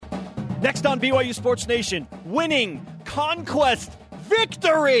Next on BYU Sports Nation, winning, conquest,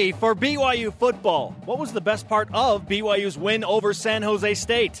 victory for BYU football. What was the best part of BYU's win over San Jose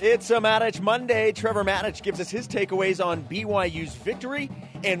State? It's a Matich Monday. Trevor Matich gives us his takeaways on BYU's victory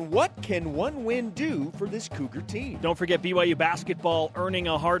and what can one win do for this Cougar team. Don't forget BYU basketball earning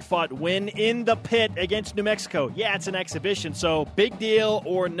a hard-fought win in the pit against New Mexico. Yeah, it's an exhibition, so big deal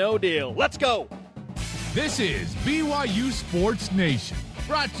or no deal. Let's go. This is BYU Sports Nation,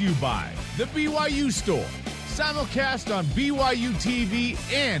 brought to you by the BYU Store. Simulcast on BYU TV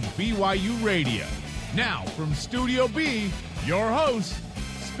and BYU Radio. Now from Studio B, your hosts,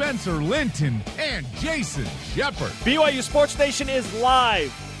 Spencer Linton and Jason Shepard. BYU Sports Nation is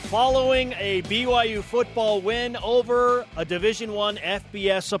live following a BYU football win over a Division I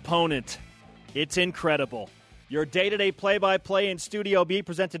FBS opponent. It's incredible. Your day-to-day play-by-play in Studio B,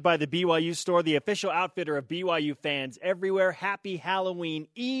 presented by the BYU Store, the official outfitter of BYU fans everywhere. Happy Halloween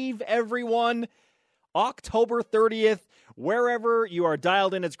Eve, everyone. October 30th, wherever you are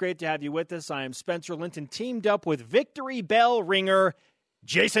dialed in, it's great to have you with us. I am Spencer Linton, teamed up with victory bell ringer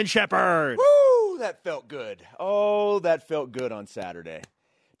Jason Shepard. Woo, that felt good. Oh, that felt good on Saturday.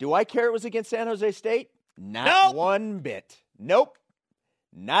 Do I care it was against San Jose State? Not one bit. Nope.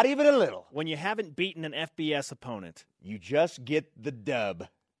 Not even a little. When you haven't beaten an FBS opponent, you just get the dub.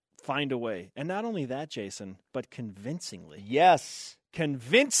 Find a way. And not only that, Jason, but convincingly. Yes.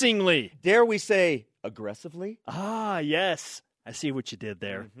 Convincingly. Dare we say aggressively? Ah, yes. I see what you did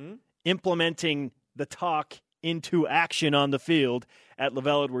there. Mm-hmm. Implementing the talk into action on the field at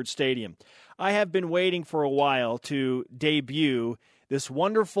LaVell Edwards Stadium. I have been waiting for a while to debut this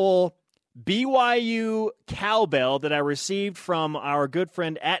wonderful BYU cowbell that I received from our good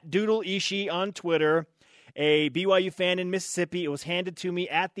friend at Doodle Ishii on Twitter, a BYU fan in Mississippi. It was handed to me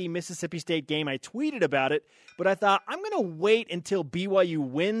at the Mississippi State game. I tweeted about it, but I thought I'm going to wait until BYU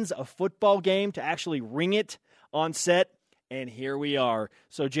wins a football game to actually ring it on set, and here we are.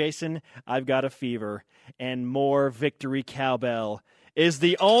 So, Jason, I've got a fever, and more victory cowbell is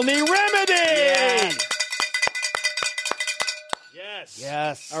the only remedy! Yeah.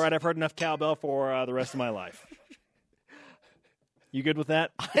 Yes. All right, I've heard enough cowbell for the rest of my life. You good with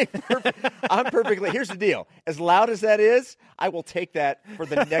that? I'm perfectly. Here's the deal. As loud as that is, I will take that for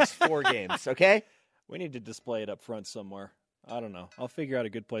the next 4 games, okay? We need to display it up front somewhere. I don't know. I'll figure out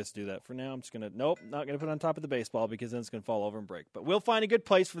a good place to do that. For now, I'm just going to, not going to put it on top of the baseball because then it's going to fall over and break. But we'll find a good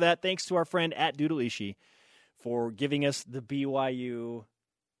place for that. Thanks to our friend at Doodle Ishii for giving us the BYU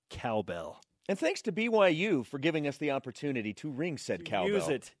cowbell. And thanks to BYU for giving us the opportunity to ring said cowbell. Use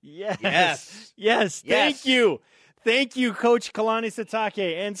it. Yes. Thank you. Thank you, Coach Kalani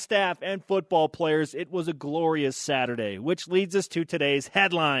Sitake and staff and football players. It was a glorious Saturday, which leads us to today's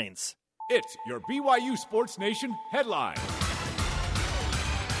headlines. It's your BYU Sports Nation headline.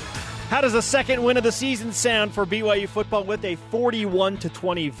 How does the second win of the season sound for BYU football with a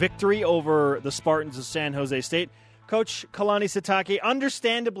 41-20 victory over the Spartans of San Jose State? Coach Kalani Sitake,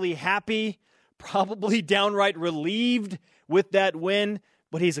 understandably happy, probably downright relieved with that win,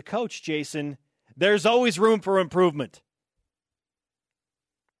 but he's a coach, Jason. There's always room for improvement.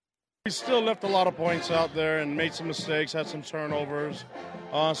 We still left a lot of points out there and made some mistakes, had some turnovers.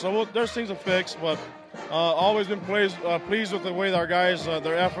 There's things to fix, but always been pleased with the way that our guys,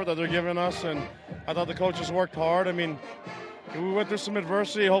 their effort that they're giving us, and I thought the coaches worked hard. I mean, we went through some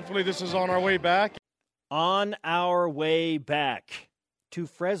adversity. Hopefully this is on our way back. On our way back to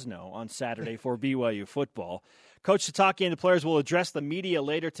Fresno on Saturday for BYU football. Coach Sitake and the players will address the media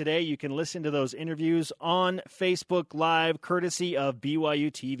later today. You can listen to those interviews on Facebook Live, courtesy of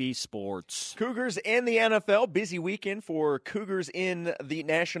BYU TV Sports. Cougars and the NFL. Busy weekend for Cougars in the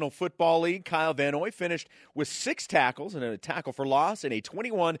National Football League. Kyle Van Noy finished with 6 tackles and a tackle for loss in a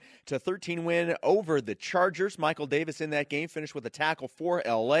 21-13 win over the Chargers. Michael Davis in that game finished with a tackle for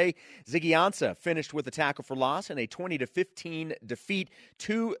L.A. Ziggy Ansah finished with a tackle for loss in a 20-15 defeat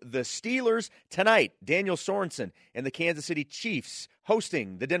to the Steelers. Tonight, Daniel Sorensen and the Kansas City Chiefs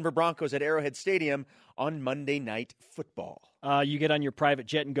hosting the Denver Broncos at Arrowhead Stadium on Monday Night Football. You get on your private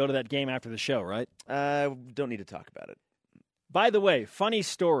jet and go to that game after the show, right? Don't need to talk about it. By the way, funny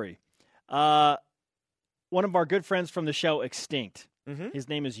story. One of our good friends from the show, Extinct, his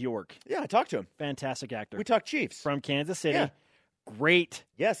name is York. Yeah, I talked to him. Fantastic actor. We talked Chiefs. From Kansas City. Yeah. Great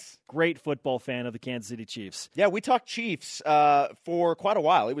football fan of the Kansas City Chiefs. Yeah, we talked Chiefs for quite a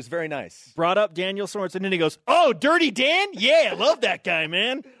while. It was very nice. Brought up Daniel Sorensen, and he goes, "Oh, Dirty Dan? Yeah, I love that guy,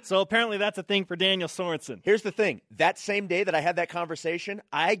 man." So apparently that's a thing for Daniel Sorensen. Here's the thing. That same day that I had that conversation,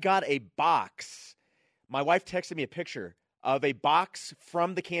 I got a box. My wife texted me a picture of a box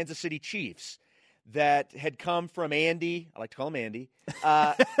from the Kansas City Chiefs that had come from Andy. I like to call him Andy.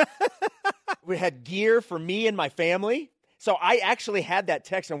 We had gear for me and my family. So I actually had that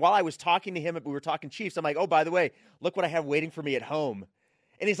text, and while I was talking to him, we were talking Chiefs, I'm like, oh, by the way, look what I have waiting for me at home.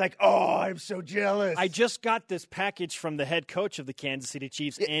 And he's like, oh, I'm so jealous. I just got this package from the head coach of the Kansas City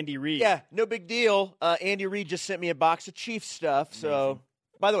Chiefs, Andy Reid. Yeah, no big deal. Andy Reid just sent me a box of Chiefs stuff. So,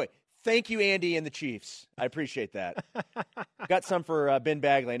 by the way, thank you, Andy and the Chiefs. I appreciate that. Got some for Ben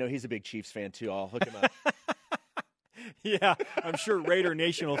Bagley. I know he's a big Chiefs fan, too. I'll hook him up. Yeah, I'm sure Raider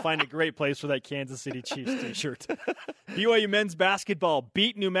Nation will find a great place for that Kansas City Chiefs t-shirt. BYU men's basketball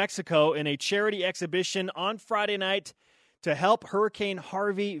beat New Mexico in a charity exhibition on Friday night to help Hurricane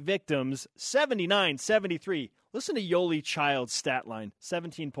Harvey victims, 79-73. Listen to Yoli Child's stat line,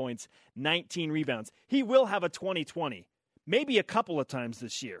 17 points, 19 rebounds. He will have a 2020, maybe a couple of times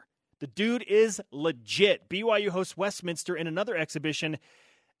this year. The dude is legit. BYU hosts Westminster in another exhibition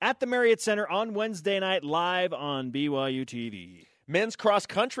at the Marriott Center on Wednesday night, live on BYU TV. Men's cross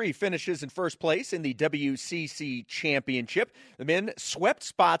country finishes in first place in the WCC Championship. The men swept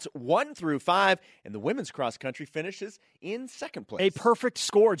spots 1 through 5, and the women's cross country finishes in second place. A perfect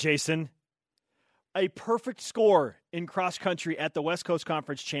score, Jason. A perfect score in cross country at the West Coast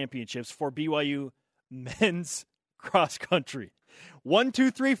Conference Championships for BYU men's cross country. 1,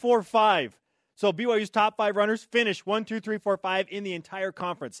 2, 3, 4, 5. So BYU's top 5 runners finish 1, 2, 3, 4, 5 in the entire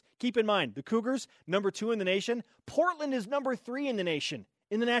conference. Keep in mind, the Cougars, number 2 in the nation. Portland is number 3 in the nation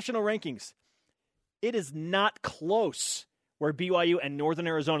in the national rankings. It is not close where BYU and Northern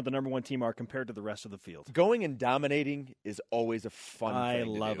Arizona, the number 1 team, are compared to the rest of the field. Going and dominating is always a fun thing I to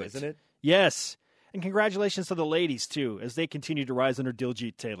love do, it. isn't it? Yes. And congratulations to the ladies, too, as they continue to rise under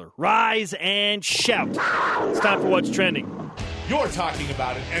Diljit Taylor. Rise and shout. It's time for What's Trending. You're talking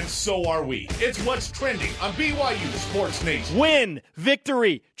about it, and so are we. It's What's Trending on BYU Sports Nation. Win,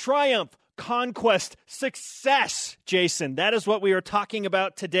 victory, triumph, conquest, success, Jason. That is what we are talking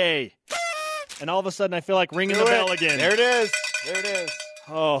about today. And all of a sudden, I feel like ringing the bell again. There it is. There it is.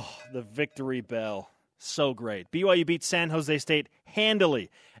 Oh, the victory bell. So great. BYU beat San Jose State handily.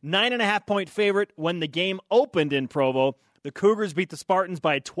 9.5-point favorite when the game opened in Provo. The Cougars beat the Spartans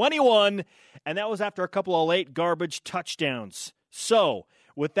by 21, and that was after a couple of late garbage touchdowns. So,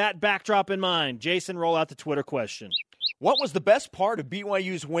 with that backdrop in mind, Jason, roll out the Twitter question. What was the best part of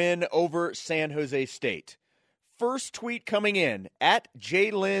BYU's win over San Jose State? First tweet coming in, at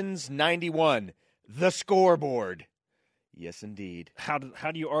JLins91, the scoreboard. Yes, indeed. How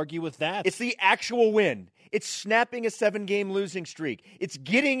do you argue with that? It's the actual win. It's snapping a 7-game losing streak. It's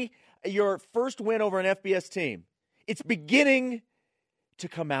getting your first win over an FBS team. It's beginning to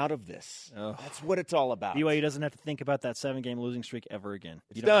come out of this. Oh. That's what it's all about. BYU doesn't have to think about that 7-game losing streak ever again.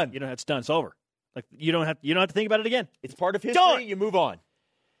 It's done. It's done. It's over. Like you don't have to think about it again. It's part of history. Done. You move on.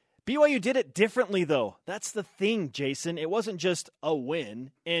 BYU did it differently, though. That's the thing, Jason. It wasn't just a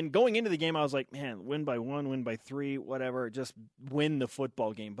win. And going into the game, I was like, man, win by 1, win by 3, whatever. Just win the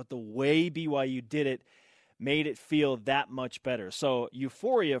football game. But the way BYU did it made it feel that much better. So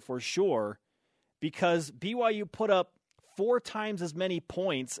euphoria for sure, because BYU put up 4 times as many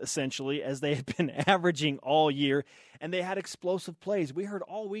points, essentially, as they had been averaging all year. And they had explosive plays. We heard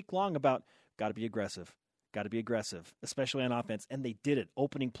all week long about got to be aggressive. Got to be aggressive, especially on offense. And they did it.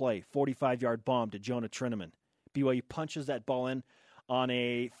 Opening play, 45-yard bomb to Jonah Trineman. BYU punches that ball in on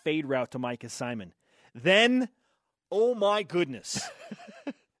a fade route to Micah Simon. Then, oh my goodness,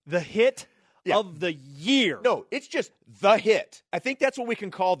 the hit of the year. No, it's just the hit. I think that's what we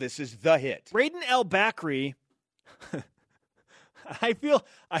can call this, is the hit. Braden El-Bakri, I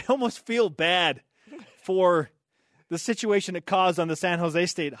almost feel bad for the situation it caused on the San Jose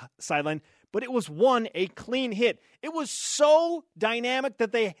State sideline. But it was, a clean hit. It was so dynamic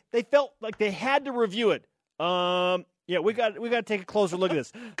that they felt like they had to review it. We got to take a closer look at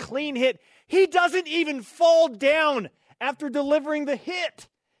this. Clean hit. He doesn't even fall down after delivering the hit.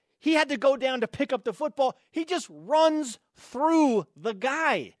 He had to go down to pick up the football. He just runs through the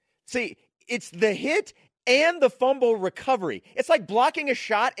guy. See, it's the hit and the fumble recovery. It's like blocking a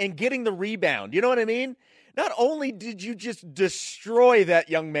shot and getting the rebound. You know what I mean? Not only did you just destroy that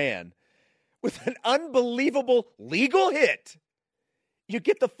young man with an unbelievable legal hit, you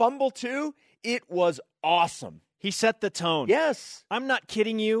get the fumble too. It was awesome. He set the tone. Yes. I'm not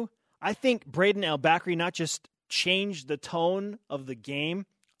kidding you. I think Braden El-Bakri not just changed the tone of the game,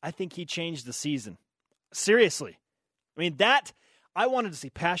 I think he changed the season. Seriously. I mean, I wanted to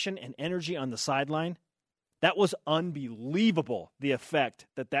see passion and energy on the sideline. That was unbelievable, the effect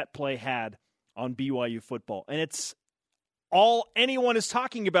that play had on BYU football. And it's all anyone is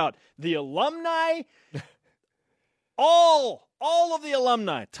talking about. The alumni, all of the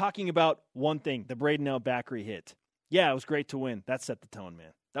alumni talking about one thing, the Braden El-Bakri hit. Yeah, it was great to win. That set the tone,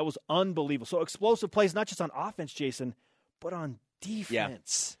 man. That was unbelievable. So explosive plays, not just on offense, Jason, but on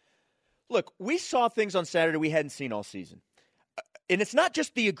defense. Yeah. Look, we saw things on Saturday we hadn't seen all season. And it's not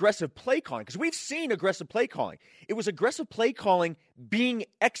just the aggressive play calling, because we've seen aggressive play calling. It was aggressive play calling being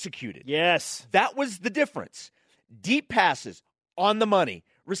executed. Yes. That was the difference. Deep passes on the money.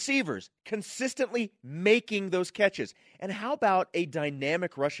 Receivers consistently making those catches. And how about a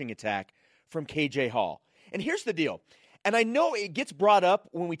dynamic rushing attack from KJ Hall? And here's the deal. And I know it gets brought up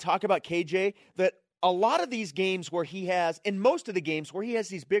when we talk about KJ that a lot of these games where he has, in most of the games where he has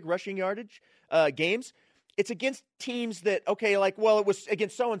these big rushing yardage games, it's against teams that, okay, like, well, it was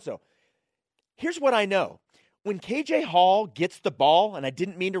against so-and-so. Here's what I know. When KJ Hall gets the ball, and I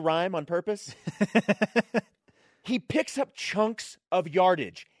didn't mean to rhyme on purpose, he picks up chunks of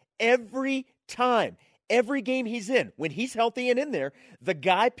yardage every time. Every game he's in, when he's healthy and in there, the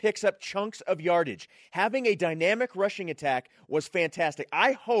guy picks up chunks of yardage. Having a dynamic rushing attack was fantastic.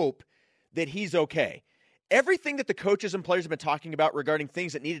 I hope that he's okay. Everything that the coaches and players have been talking about regarding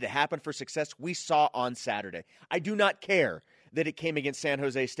things that needed to happen for success, we saw on Saturday. I do not care that it came against San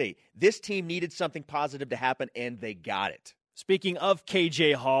Jose State. This team needed something positive to happen, and they got it. Speaking of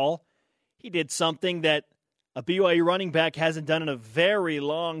KJ Hall, he did something that a BYU running back hasn't done in a very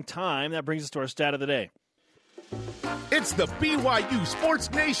long time. That brings us to our stat of the day. It's the BYU Sports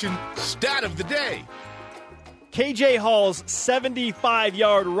Nation Stat of the Day. KJ Hall's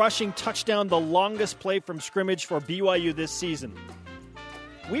 75-yard rushing touchdown, the longest play from scrimmage for BYU this season.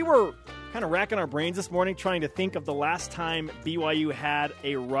 We were kind of racking our brains this morning trying to think of the last time BYU had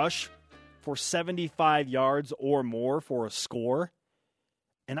a rush for 75 yards or more for a score.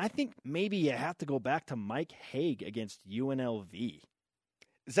 And I think maybe you have to go back to Mike Haig against UNLV.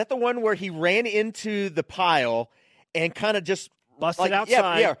 Is that the one where he ran into the pile and kind of just busted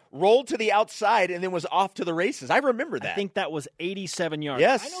outside? Yeah, rolled to the outside and then was off to the races. I remember that. I think that was 87 yards.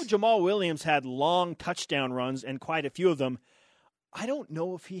 Yes. I know Jamal Williams had long touchdown runs and quite a few of them. I don't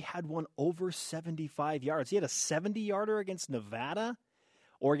know if he had one over 75 yards. He had a 70-yarder against Nevada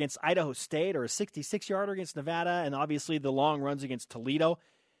or against Idaho State, or a 66-yarder against Nevada, and obviously the long runs against Toledo.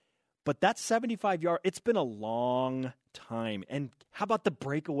 But that 75-yard, it's been a long time. And how about the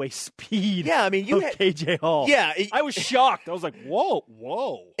breakaway speed of KJ Hall? Yeah. I was shocked. I was like,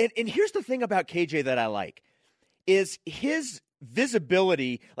 whoa. And here's the thing about KJ that I like, is his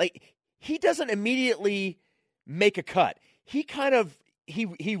visibility. Like, he doesn't immediately make a cut. He kind of,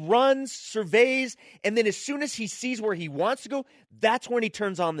 he runs, surveys, and then as soon as he sees where he wants to go, that's when he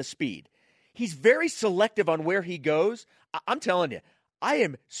turns on the speed. He's very selective on where he goes. I'm telling you, I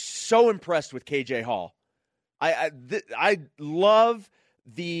am so impressed with KJ Hall. I love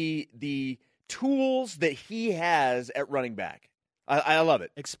the tools that he has at running back. I love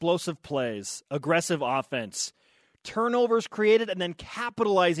it. Explosive plays, aggressive offense, turnovers created, and then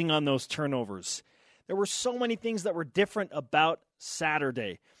capitalizing on those turnovers. There were so many things that were different about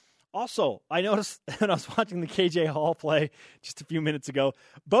Saturday. Also, I noticed when I was watching the KJ Hall play just a few minutes ago,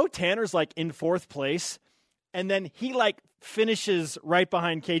 Bo Tanner's like in fourth place, and then he like finishes right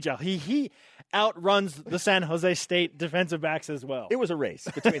behind KJ. He outruns the San Jose State defensive backs as well. It was a race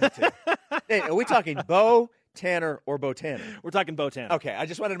between the two. Hey, are we talking Bo Tanner or Bo Tanner? We're talking Bo Tanner. Okay, I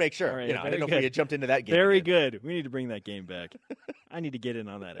just wanted to make sure. Right, I didn't know if we had jumped into that game. Very again. good. We need to bring that game back. I need to get in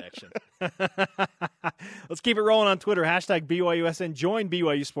on that action. Let's keep it rolling on Twitter. Hashtag BYUSN. Join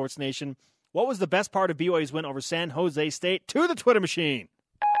BYU Sports Nation. What was the best part of BYU's win over San Jose State? To the Twitter machine.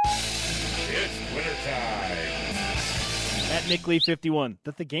 It's Twitter time. At Nick Lee 51,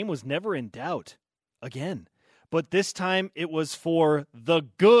 that the game was never in doubt. Again. But this time it was for the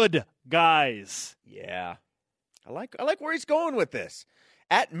good guys. Yeah. I like where he's going with this.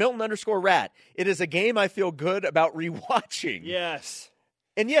 At Milton_Rat, it is a game I feel good about rewatching. Yes.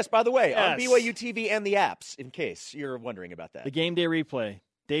 And yes, by the way, on BYU TV and the apps, in case you're wondering about that. The game day replay.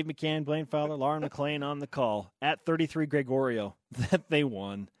 Dave McCann, Blaine Fowler, Lauren McLean on the call. At 33 Gregorio, that they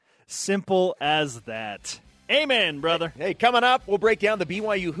won. Simple as that. Amen, brother. Hey, coming up, we'll break down the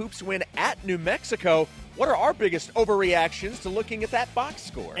BYU Hoops win at New Mexico. What are our biggest overreactions to looking at that box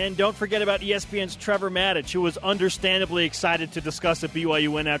score? And don't forget about ESPN's Trevor Matich, who was understandably excited to discuss a BYU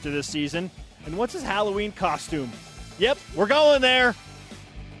win after this season. And what's his Halloween costume? Yep, we're going there.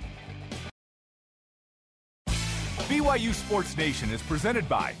 BYU Sports Nation is presented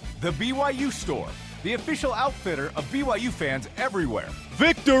by The BYU Store, the official outfitter of BYU fans everywhere.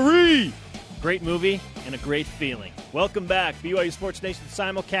 Victory! Great movie and a great feeling. Welcome back. BYU Sports Nation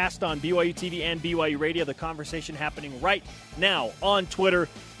simulcast on BYU TV and BYU Radio. The conversation happening right now on Twitter.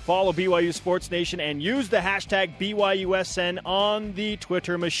 Follow BYU Sports Nation and use the hashtag BYUSN on the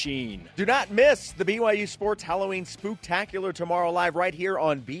Twitter machine. Do not miss the BYU Sports Halloween Spooktacular tomorrow live right here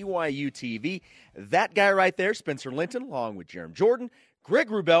on BYU TV. That guy right there, Spencer Linton, along with Jerem Jordan, Greg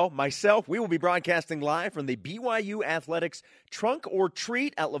Wrubell, myself, we will be broadcasting live from the BYU Athletics Trunk or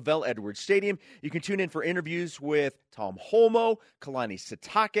Treat at Lavelle Edwards Stadium. You can tune in for interviews with Tom Holmoe, Kalani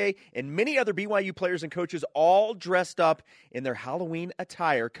Sitake, and many other BYU players and coaches all dressed up in their Halloween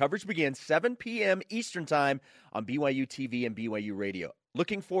attire. Coverage begins 7 p.m. Eastern Time on BYU TV and BYU Radio.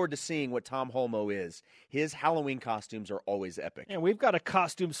 Looking forward to seeing what Tom Holmoe is. His Halloween costumes are always epic. And we've got a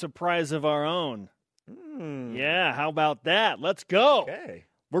costume surprise of our own. Yeah, how about that? Let's go. Okay.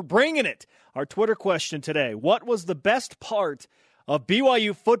 We're bringing it. Our Twitter question today: what was the best part of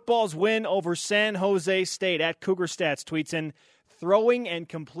BYU football's win over San Jose State? At Cougar Stats tweets in, throwing and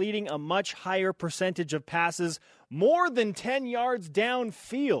completing a much higher percentage of passes, more than 10 yards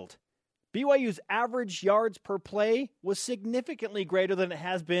downfield. BYU's average yards per play was significantly greater than it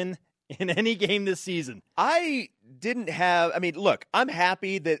has been in any game this season. Look, I'm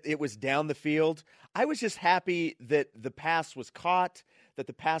happy that it was down the field. I was just happy that the pass was caught, that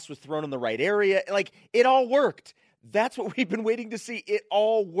the pass was thrown in the right area. Like, it all worked. That's what we've been waiting to see. It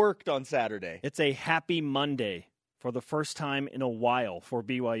all worked on Saturday. It's a happy Monday for the first time in a while for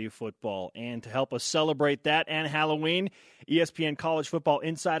BYU football. And to help us celebrate that and Halloween, ESPN college football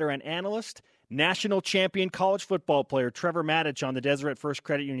insider and analyst, national champion college football player Trevor Matich on the Deseret First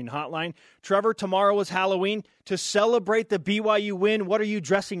Credit Union hotline. Trevor, tomorrow is Halloween. To celebrate the BYU win, what are you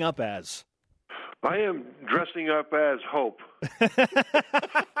dressing up as? I am dressing up as Hope.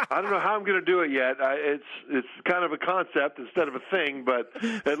 I don't know how I'm going to do it yet. It's kind of a concept instead of a thing, but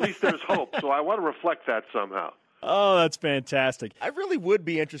at least there's hope. So I want to reflect that somehow. Oh, that's fantastic. I really would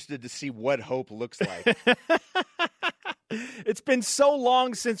be interested to see what Hope looks like. It's been so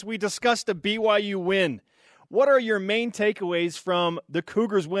long since we discussed a BYU win. What are your main takeaways from the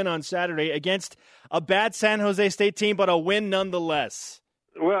Cougars' win on Saturday against a bad San Jose State team, but a win nonetheless?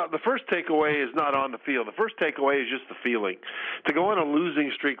 Well, the first takeaway is not on the field. The first takeaway is just the feeling. To go on a losing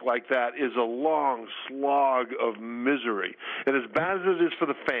streak like that is a long slog of misery. And as bad as it is for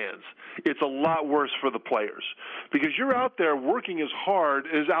the fans, it's a lot worse for the players. Because you're out there working as hard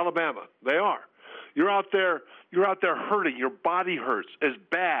as Alabama. They are. You're out there hurting. Your body hurts as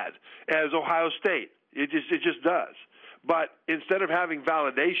bad as Ohio State. It just does. But instead of having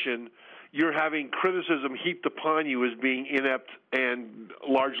validation, you're having criticism heaped upon you as being inept and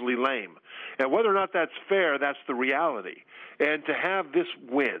largely lame. And whether or not that's fair, that's the reality. And to have this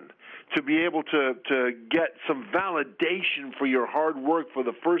win, to be able to get some validation for your hard work for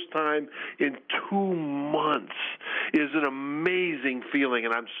the first time in 2 months is an amazing feeling.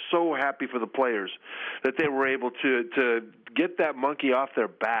 And I'm so happy for the players that they were able to get that monkey off their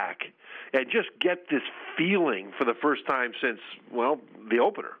back and just get this feeling for the first time since, well, the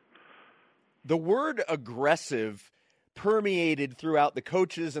opener. The word aggressive permeated throughout the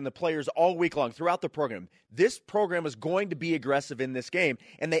coaches and the players all week long, throughout the program. This program is going to be aggressive in this game,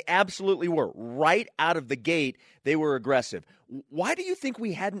 and they absolutely were. Right out of the gate, they were aggressive. Why do you think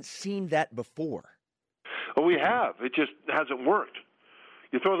we hadn't seen that before? Well, we have. It just hasn't worked.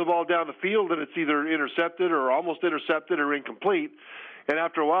 You throw the ball down the field, and it's either intercepted or almost intercepted or incomplete, and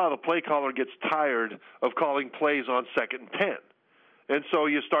after a while, the play caller gets tired of calling plays on 2nd and 10. And so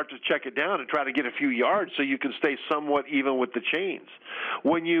you start to check it down and try to get a few yards so you can stay somewhat even with the chains.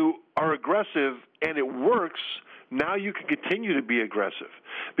 When you are aggressive and it works, now you can continue to be aggressive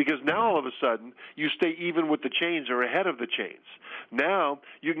because now all of a sudden you stay even with the chains or ahead of the chains. Now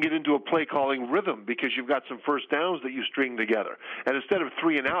you can get into a play-calling rhythm because you've got some first downs that you string together. And instead of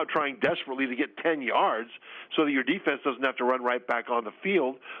 3 and out trying desperately to get 10 yards so that your defense doesn't have to run right back on the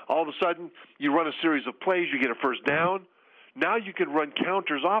field, all of a sudden you run a series of plays, you get a first down. Now you can run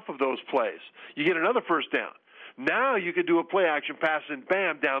counters off of those plays. You get another first down. Now you can do a play-action pass and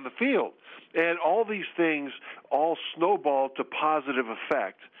bam, down the field. And all these things all snowball to positive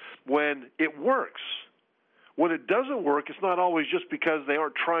effect when it works. When it doesn't work, it's not always just because they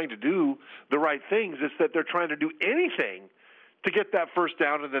aren't trying to do the right things. It's that they're trying to do anything to get that first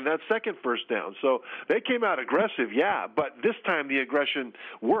down and then that second first down. So they came out aggressive, yeah, but this time the aggression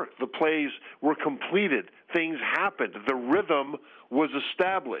worked. The plays were completed. Things happened. The rhythm was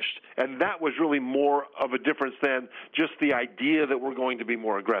established, and that was really more of a difference than just the idea that we're going to be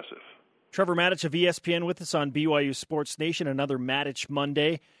more aggressive. Trevor Matich of ESPN with us on BYU Sports Nation, another Matich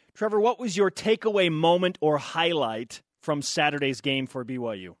Monday. Trevor, what was your takeaway moment or highlight from Saturday's game for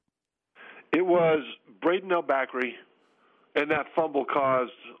BYU? It was Braden El-Bakri and that fumble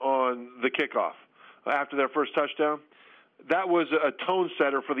caused on the kickoff after their first touchdown. that was a tone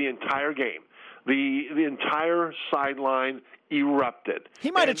setter for the entire game. The entire sideline erupted.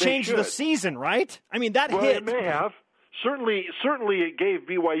 He might have changed the season, right? I mean, that hit. It may have. Certainly, it gave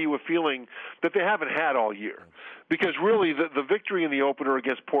BYU a feeling that they haven't had all year. Because really, the victory in the opener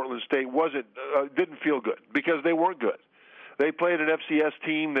against Portland State didn't feel good because they weren't good. They played an FCS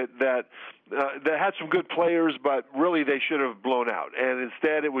team that had some good players, but really they should have blown out. And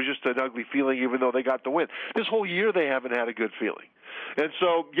instead, it was just an ugly feeling, even though they got the win. This whole year, they haven't had a good feeling. And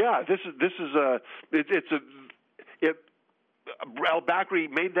so, yeah, Al-Bakri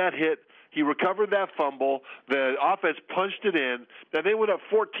made that hit. He recovered that fumble. The offense punched it in. Then they went up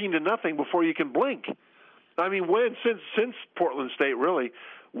 14-0 before you can blink. I mean, since Portland State, really,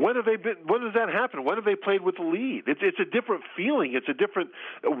 when does that happen? When have they played with the lead? It's a different feeling. It's a different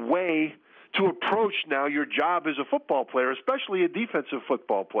way to approach now your job as a football player, especially a defensive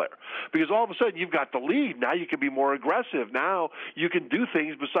football player. Because all of a sudden you've got the lead. Now you can be more aggressive. Now you can do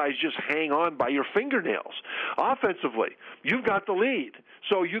things besides just hang on by your fingernails. Offensively, you've got the lead.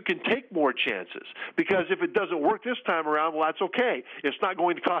 So you can take more chances. Because if it doesn't work this time around, well, that's okay. It's not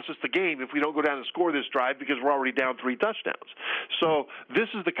going to cost us the game if we don't go down and score this drive because we're already down 3 touchdowns. So this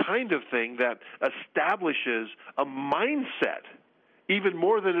is the kind of thing that establishes a mindset even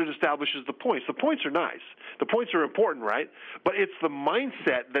more than it establishes the points. The points are nice. The points are important, right? But it's the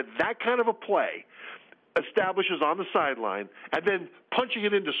mindset that kind of a play establishes on the sideline, and then punching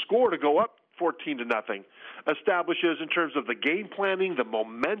it into score to go up 14-0 establishes in terms of the game planning, the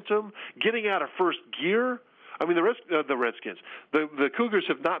momentum, getting out of first gear. I mean, the Redskins, the Cougars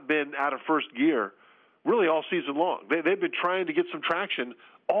have not been out of first gear really all season long. They've been trying to get some traction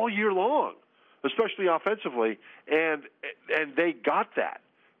all year long, especially offensively, and they got that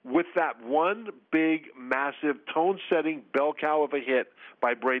with that one big, massive, tone-setting bell cow of a hit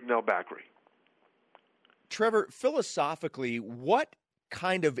by Braden Al-Bakri. Trevor, philosophically, what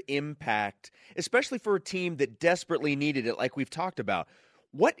kind of impact, especially for a team that desperately needed it, like we've talked about,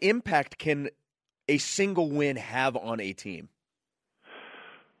 what impact can a single win have on a team?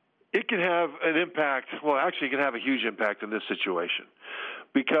 It can have an impact. Well, actually, it can have a huge impact in this situation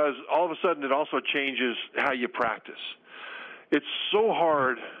because all of a sudden it also changes how you practice. It's so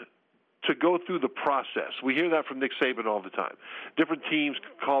hard to go through the process. We hear that from Nick Saban all the time. Different teams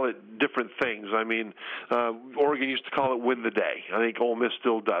call it different things. I mean, Oregon used to call it win the day. I think Ole Miss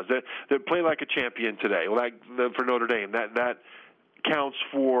still does. They play like a champion today. Well, for Notre Dame, that counts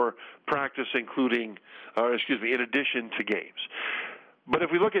for practice, in addition to games. But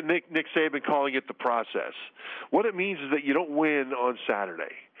if we look at Nick Saban calling it the process, what it means is that you don't win on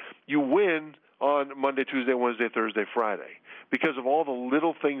Saturday. You win on Monday, Tuesday, Wednesday, Thursday, Friday, because of all the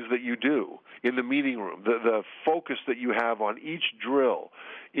little things that you do in the meeting room, the focus that you have on each drill,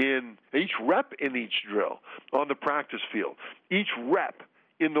 in each rep in each drill, on the practice field, each rep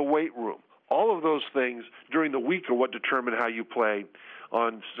in the weight room. All of those things during the week are what determine how you play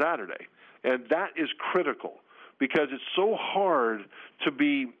on Saturday. And that is critical because it's so hard to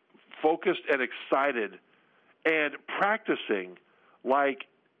be focused and excited and practicing like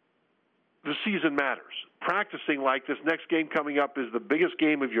the season matters. Practicing like this next game coming up is the biggest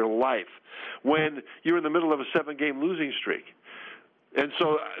game of your life when you're in the middle of a 7-game losing streak. And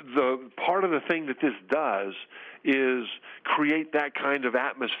so the part of the thing that this does is create that kind of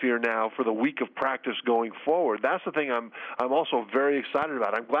atmosphere now for the week of practice going forward. That's the thing I'm also very excited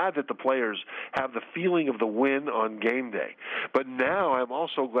about. I'm glad that the players have the feeling of the win on game day. But now I'm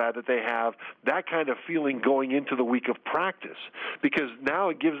also glad that they have that kind of feeling going into the week of practice because now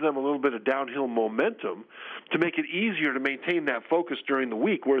it gives them a little bit of downhill momentum to make it easier to maintain that focus during the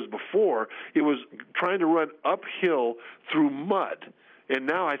week, whereas before it was trying to run uphill through mud. And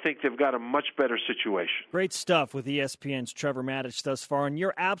now I think they've got a much better situation. Great stuff with ESPN's Trevor Matich thus far, and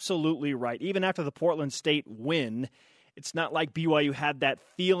you're absolutely right. Even after the Portland State win, it's not like BYU had that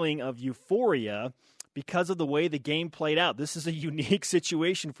feeling of euphoria because of the way the game played out. This is a unique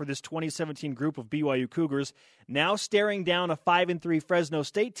situation for this 2017 group of BYU Cougars, now staring down a 5-3 Fresno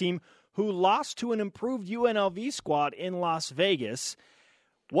State team who lost to an improved UNLV squad in Las Vegas.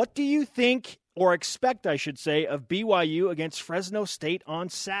 What do you think, or expect, I should say, of BYU against Fresno State on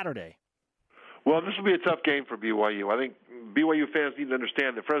Saturday? Well, this will be a tough game for BYU. I think BYU fans need to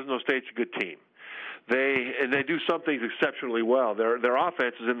understand that Fresno State's a good team. They do some things exceptionally well. Their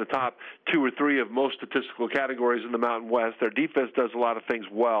offense is in the top 2 or 3 of most statistical categories in the Mountain West. Their defense does a lot of things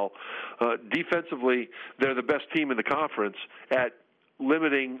well. Defensively, they're the best team in the conference at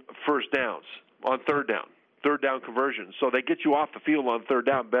limiting first downs on third down conversions. So they get you off the field on third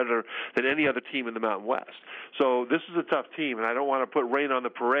down better than any other team in the Mountain West. So this is a tough team, and I don't want to put rain on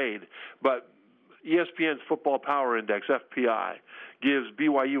the parade, but ESPN's Football Power Index, FPI, gives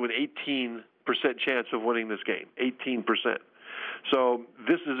BYU an 18% chance of winning this game, 18%. So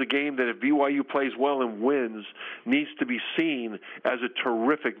this is a game that if BYU plays well and wins, needs to be seen as a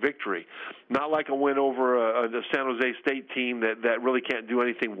terrific victory. Not like a win over a San Jose State team that really can't do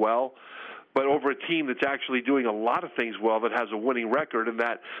anything well, but over a team that's actually doing a lot of things well, that has a winning record, and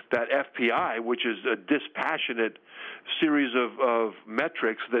that FPI, which is a dispassionate series of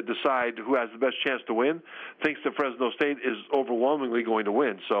metrics that decide who has the best chance to win, thinks that Fresno State is overwhelmingly going to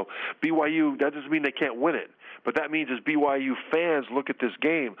win. So BYU, that doesn't mean they can't win it. But that means as BYU fans look at this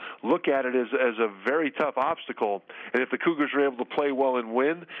game, look at it as a very tough obstacle. And if the Cougars are able to play well and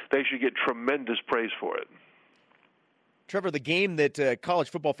win, they should get tremendous praise for it. Trevor, the game that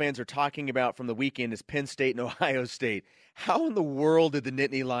college football fans are talking about from the weekend is Penn State and Ohio State. How in the world did the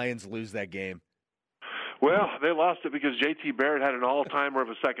Nittany Lions lose that game? Well, they lost it because J.T. Barrett had an all-timer of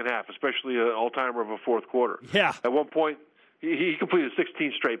a second half, especially an all-timer of a fourth quarter. Yeah. At one point, he completed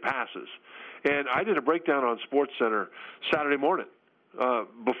 16 straight passes. And I did a breakdown on SportsCenter Saturday morning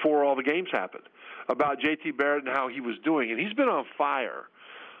before all the games happened about J.T. Barrett and how he was doing. And he's been on fire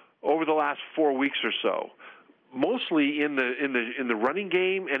over the last 4 weeks or so, mostly in the running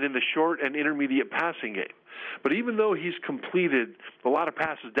game and in the short and intermediate passing game. But even though he's completed a lot of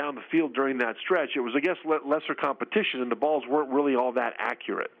passes down the field during that stretch, it was, I guess, lesser competition, and the balls weren't really all that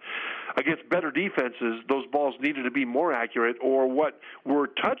accurate. Against better defenses, those balls needed to be more accurate, or what were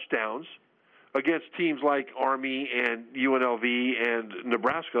touchdowns against teams like Army and UNLV and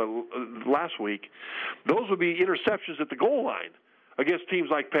Nebraska last week, those would be interceptions at the goal line against teams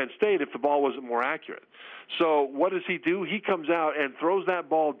like Penn State if the ball wasn't more accurate. So what does he do? He comes out and throws that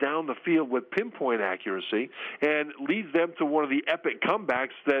ball down the field with pinpoint accuracy and leads them to one of the epic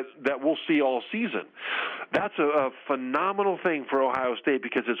comebacks that we'll see all season. That's a phenomenal thing for Ohio State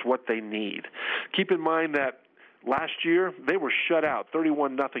because it's what they need. Keep in mind that last year, they were shut out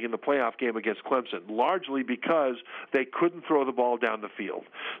 31-0 in the playoff game against Clemson, largely because they couldn't throw the ball down the field.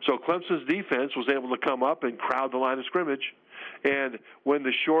 So Clemson's defense was able to come up and crowd the line of scrimmage. And when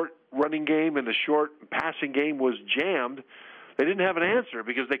the short running game and the short passing game was jammed, they didn't have an answer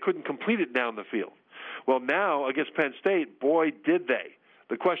because they couldn't complete it down the field. Well, now against Penn State, boy, did they.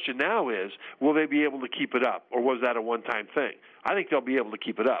 The question now is, will they be able to keep it up, or was that a one-time thing? I think they'll be able to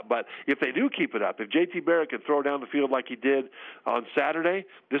keep it up. But if they do keep it up, if J.T. Barrett can throw down the field like he did on Saturday,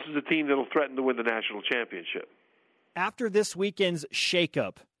 this is a team that will threaten to win the national championship. After this weekend's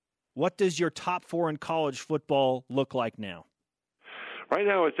shakeup, what does your top four in college football look like now? Right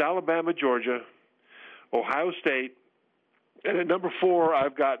now it's Alabama, Georgia, Ohio State, and at number 4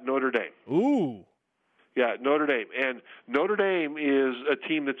 I've got Notre Dame. Ooh. Yeah, Notre Dame. And Notre Dame is a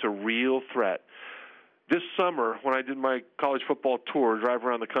team that's a real threat. This summer, when I did my college football tour, drive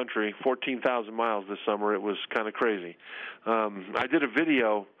around the country, 14,000 miles this summer, it was kind of crazy. I did a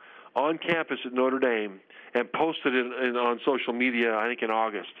video on campus at Notre Dame and posted it on social media, I think in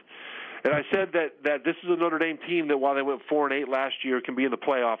August. And I said that this is a Notre Dame team that while they went 4-8 last year, can be in the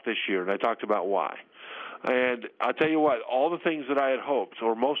playoff this year, and I talked about why. And I'll tell you what, all the things that I had hoped,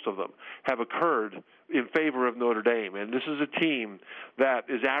 or most of them, have occurred in favor of Notre Dame. And this is a team that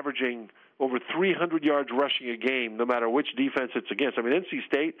is averaging over 300 yards rushing a game, no matter which defense it's against. I mean, NC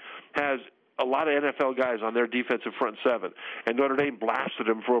State has a lot of NFL guys on their defensive front seven, and Notre Dame blasted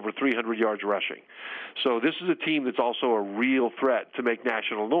them for over 300 yards rushing. So this is a team that's also a real threat to make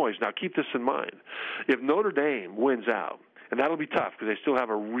national noise. Now, keep this in mind. If Notre Dame wins out, and that'll be tough because they still have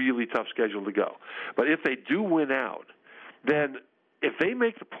a really tough schedule to go, but if they do win out, then if they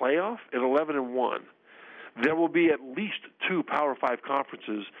make the playoff at 11-1, there will be at least 2 Power 5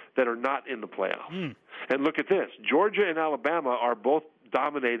 conferences that are not in the playoff. And look at this. Georgia and Alabama are both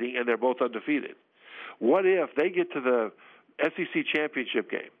dominating, and they're both undefeated. What if they get to the SEC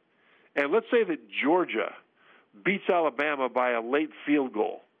championship game, and let's say that Georgia beats Alabama by a late field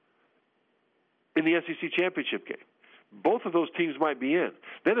goal in the SEC championship game? Both of those teams might be in.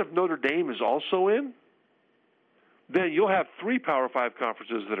 Then if Notre Dame is also in, then you'll have 3 Power 5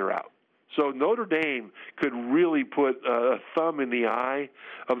 conferences that are out. So Notre Dame could really put a thumb in the eye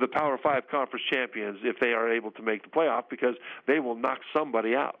of the Power 5 conference champions if they are able to make the playoff, because they will knock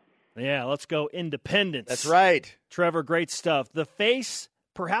somebody out. Yeah, let's go Independence. That's right. Trevor, great stuff. The face,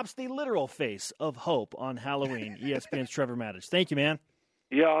 perhaps the literal face of hope on Halloween. ESPN's Trevor Matich. Thank you, man.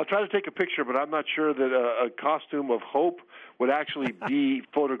 Yeah, I'll try to take a picture, but I'm not sure that a costume of hope would actually be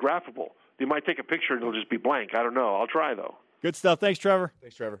photographable. You might take a picture and it'll just be blank. I don't know. I'll try, though. Good stuff. Thanks, Trevor.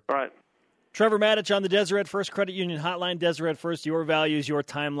 Thanks, Trevor. All right. Trevor Matich on the Deseret First Credit Union Hotline. Deseret First, your values, your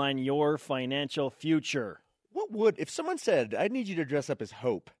timeline, your financial future. What would, if someone said, I need you to dress up as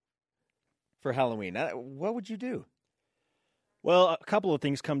Hope, for Halloween? What would you do? Well, a couple of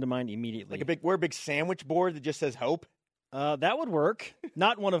things come to mind immediately. Like wear a big sandwich board that just says hope? That would work.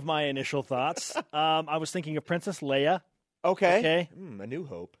 Not one of my initial thoughts. I was thinking of Princess Leia. Okay. A New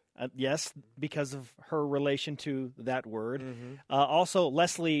Hope. Yes, because of her relation to that word. Mm-hmm. Also,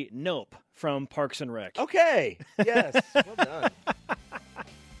 Leslie Knope from Parks and Rec. Okay. Yes. Well done.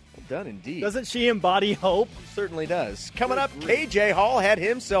 Well done indeed. Doesn't she embody hope? Certainly does. Coming up, KJ Hall had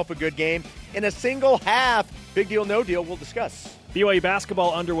himself a good game in a single half. Big deal, no deal. We'll discuss. BYU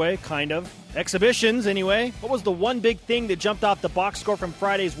basketball underway, kind of. Exhibitions, anyway. What was the one big thing that jumped off the box score from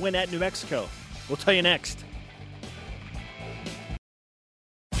Friday's win at New Mexico? We'll tell you next.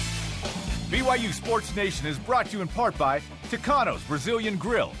 BYU Sports Nation is brought to you in part by Tucano's Brazilian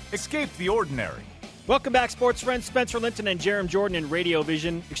Grill. Escape the ordinary. Welcome back, sports friends. Spencer Linton and Jerem Jordan in Radio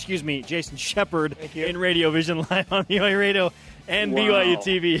Vision. Excuse me, Jason Shepard in Radio Vision live on BYU Radio and BYU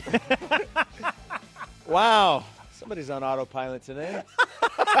TV. Wow. Somebody's on autopilot today.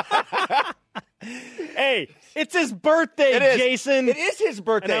 Hey, it's his birthday, Jason. It is his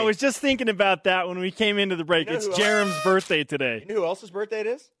birthday. And I was just thinking about that when we came into the break. It's Jerem's birthday today. You know who else's birthday it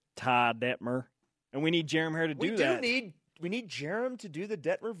is? Todd Detmer. And we need Jerem here to do that. We need Jerem to do the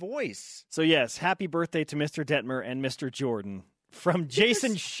Detmer voice. So, yes, happy birthday to Mr. Detmer and Mr. Jordan from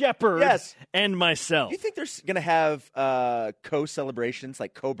Jason Shepard and myself. Do you think they're going to have co-celebrations,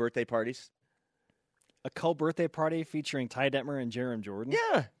 like co-birthday parties? A co-birthday party featuring Ty Detmer and Jerem Jordan?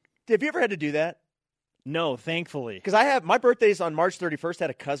 Yeah. Have you ever had to do that? No, thankfully. Because my birthday's on March 31st. I had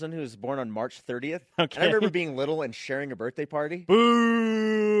a cousin who was born on March 30th. Okay. And I remember being little and sharing a birthday party.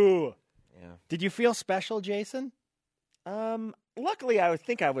 Boo! Yeah. Did you feel special, Jason? Luckily, I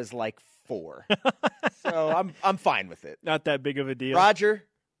think I was like 4. So I'm fine with it. Not that big of a deal. Roger,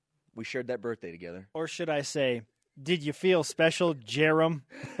 we shared that birthday together. Or should I say, did you feel special, Jerem?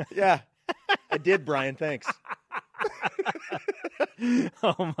 Yeah, I did, Brian. Thanks.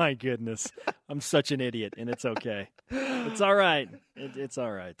 Oh, my goodness. I'm such an idiot, and it's okay. It's all right. It's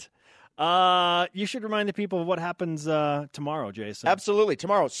all right. You should remind the people of what happens tomorrow, Jason. Absolutely.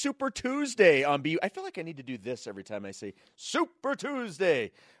 Tomorrow, Super Tuesday on BYU. I feel like I need to do this every time I say Super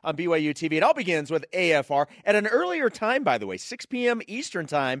Tuesday on BYU TV. It all begins with AFR at an earlier time, by the way, 6 p.m. Eastern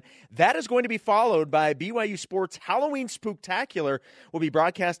time. That is going to be followed by BYU Sports Halloween Spooktacular. We'll be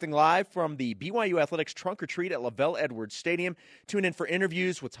broadcasting live from the BYU Athletics Trunk or Treat at Lavelle Edwards Stadium. Tune in for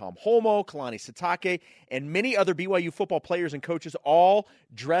interviews with Tom Holmoe, Kalani Sitake, and many other BYU football players and coaches, all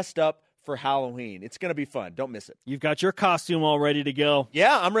dressed up for Halloween. It's going to be fun. Don't miss it. You've got your costume all ready to go.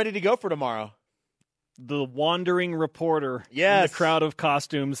 Yeah, I'm ready to go for tomorrow. The wandering reporter in the crowd of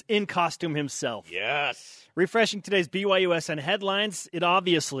costumes, in costume himself. Yes. Refreshing today's BYUSN headlines, it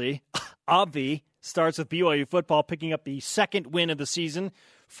obviously, starts with BYU football picking up the second win of the season,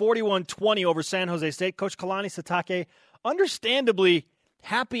 41-20 over San Jose State. Coach Kalani Sitake, understandably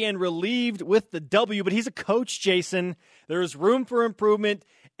happy and relieved with the W, but he's a coach, Jason. There's room for improvement,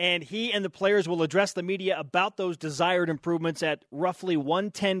 and he and the players will address the media about those desired improvements at roughly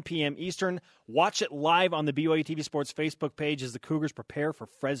 1:10 p.m. Eastern. Watch it live on the BYU TV Sports Facebook page as the Cougars prepare for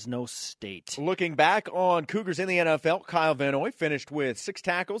Fresno State. Looking back on Cougars in the NFL, Kyle Van Noy finished with 6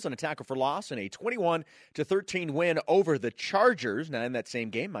 tackles and a tackle for loss in a 21-13 win over the Chargers. Now, in that same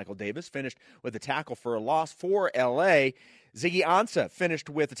game, Michael Davis finished with a tackle for a loss for L.A. Ziggy Ansah finished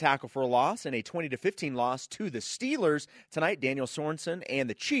with a tackle for a loss and a 20-15 loss to the Steelers. Tonight, Daniel Sorensen and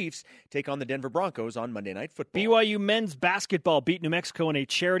the Chiefs take on the Denver Broncos on Monday Night Football. BYU men's basketball beat New Mexico in a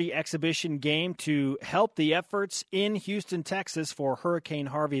charity exhibition game to help the efforts in Houston, Texas for Hurricane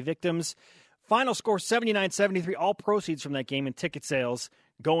Harvey victims. Final score 79-73. All proceeds from that game and ticket sales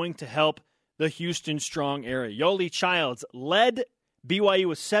going to help the Houston Strong area. Yoli Childs led BYU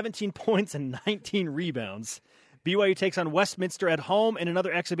with 17 points and 19 rebounds. BYU takes on Westminster at home in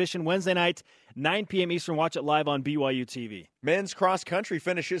another exhibition Wednesday night, 9 p.m. Eastern. Watch it live on BYU TV. Men's cross country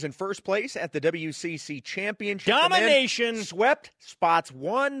finishes in first place at the WCC Championship. Domination! Swept spots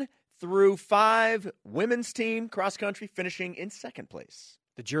 1 through 5. Women's team cross country finishing in second place.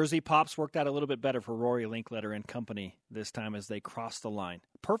 The Jersey Pops worked out a little bit better for Rory Linkletter and company this time as they crossed the line.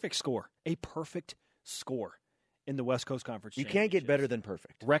 Perfect score. A perfect score in the West Coast Conference. You can't get better than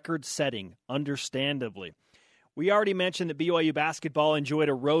perfect. Record setting, understandably. We already mentioned that BYU basketball enjoyed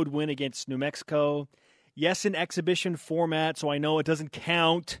a road win against New Mexico. Yes, in exhibition format, so I know it doesn't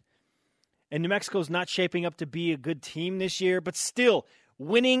count. And New Mexico's not shaping up to be a good team this year, but still,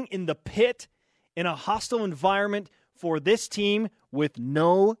 winning in the pit in a hostile environment for this team with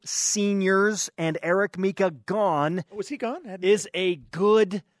no seniors and Eric Mika gone. Was he gone? Is a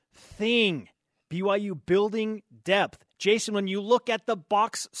good thing. BYU building depth. Jason, when you look at the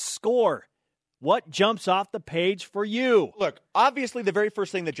box score, What jumps off the page for you? Look, obviously the very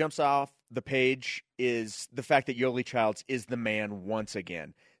first thing that jumps off the page is the fact that Yoli Childs is the man once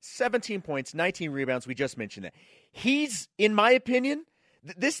again. 17 points, 19 rebounds. We just mentioned that. He's, in my opinion,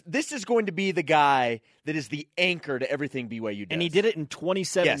 this is going to be the guy that is the anchor to everything BYU does. And he did it in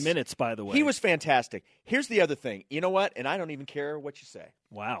 27 minutes, by the way. He was fantastic. Here's the other thing. You know what? And I don't even care what you say.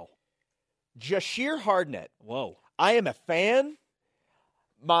 Wow. Jashir Hardnett. Whoa. I am a fan.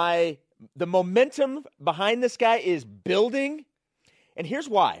 The momentum behind this guy is building. And here's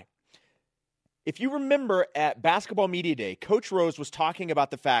why. If you remember at Basketball Media Day, Coach Rose was talking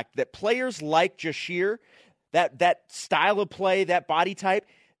about the fact that players like Jashir, that style of play, that body type,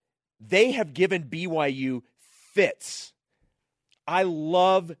 they have given BYU fits. I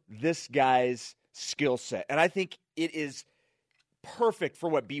love this guy's skill set, and I think it is perfect for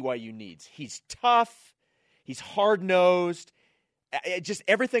what BYU needs. He's tough. He's hard-nosed. Just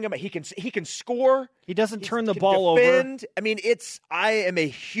everything about he can score. He doesn't turn the ball defend. Over. I mean, I am a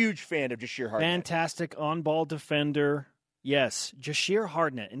huge fan of Jashir Hardnett. Fantastic on-ball defender. Yes, Jashir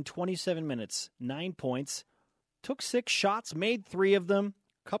Hardnett in 27 minutes, 9 points, took 6 shots, made 3 of them,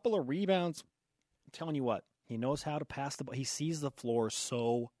 a couple of rebounds. I'm telling you what, he knows how to pass the ball. He sees the floor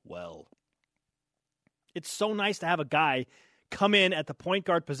so well. It's so nice to have a guy come in at the point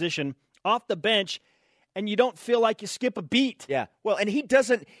guard position off the bench, and you don't feel like you skip a beat. Yeah. Well, and he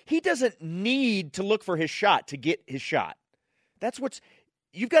doesn't need to look for his shot to get his shot.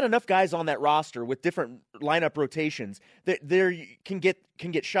 You've got enough guys on that roster with different lineup rotations that can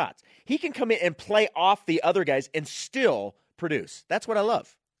get shots. He can come in and play off the other guys and still produce. That's what I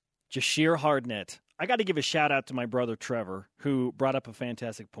love. Jashir Hardnett. I got to give a shout out to my brother Trevor, who brought up a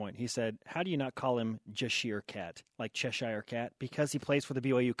fantastic point. He said, "How do you not call him Jashir Cat, like Cheshire Cat? Because he plays for the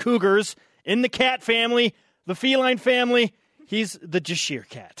BYU Cougars in the cat family, the feline family. He's the Jashir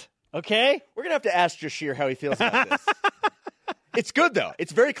Cat." Okay, we're gonna have to ask Jashir how he feels about this. It's good though.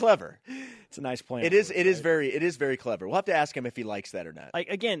 It's very clever. It's a nice plan. It is very clever. We'll have to ask him if he likes that or not. Like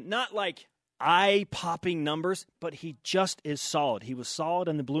again, not like eye-popping numbers, but he just is solid. He was solid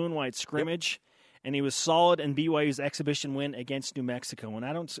in the blue and white scrimmage. Yep. And he was solid in BYU's exhibition win against New Mexico, and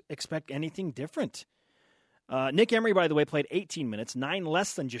I don't expect anything different. Nick Emery, by the way, played 18 minutes, 9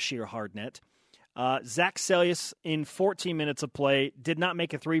 less than Jashir Hardnett. Zach Selius, in 14 minutes of play, did not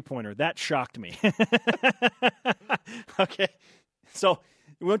make a three-pointer. That shocked me. Okay, so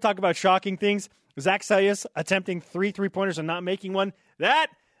we want to talk about shocking things. Zach Selius attempting 3 three-pointers and not making one. That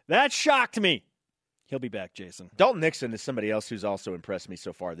shocked me. He'll be back, Jason. Dalton Nixon is somebody else who's also impressed me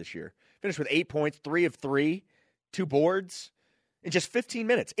so far this year. Finished with 8 points, 3 of 3, 2 boards in just 15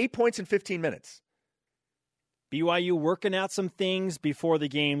 minutes. 8 points in 15 minutes. BYU working out some things before the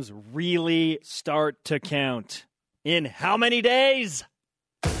games really start to count. In how many days?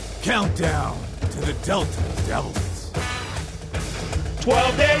 Countdown to the Delta Devils.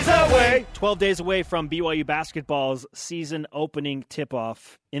 12 days away. 12 days away from BYU basketball's season opening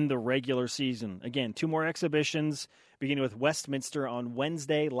tip-off in the regular season. Again, 2 more exhibitions, beginning with Westminster on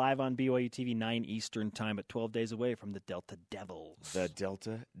Wednesday, live on BYU TV, 9 Eastern time, at 12 days away from the Delta Devils. The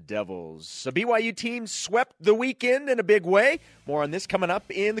Delta Devils. So BYU team swept the weekend in a big way. More on this coming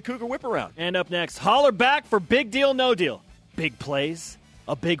up in the Cougar Whip Around. And up next, holler back for Big Deal, No Deal. Big plays,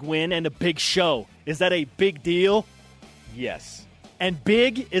 a big win, and a big show. Is that a big deal? Yes. And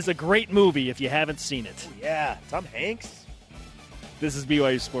Big is a great movie if you haven't seen it. Oh, yeah, Tom Hanks. This is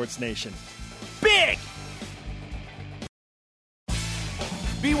BYU Sports Nation. Big!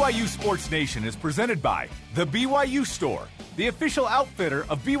 BYU Sports Nation is presented by The BYU Store, the official outfitter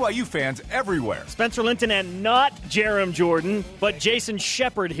of BYU fans everywhere. Spencer Linton and not Jerem Jordan, but Jason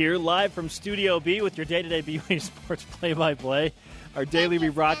Shepard here, live from Studio B with your day-to-day BYU Sports play-by-play. Our daily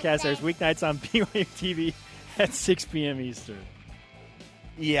rebroadcast airs weeknights on BYU TV at 6 p.m. Eastern.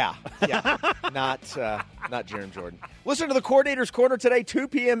 Yeah, not Jerem Jordan. Listen to the Coordinator's Corner today, 2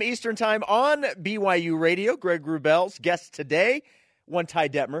 p.m. Eastern Time on BYU Radio. Greg Wrubell's guest today, one Ty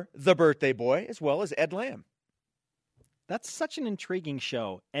Detmer, the birthday boy, as well as Ed Lamb. That's such an intriguing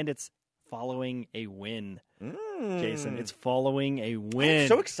show, and it's following a win. Jason, it's following a win. I'm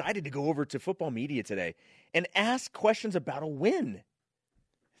so excited to go over to Football Media today and ask questions about a win.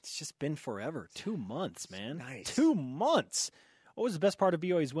 It's just been forever. 2 months, man. Nice. 2 months. What was the best part of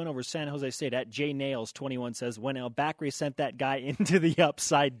BYU's win over San Jose State? At J Nails 21 says, when El Bakri sent that guy into the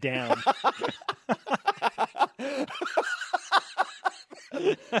upside down.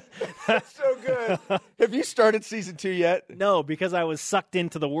 That's so good. Have you started season 2 yet? No, because I was sucked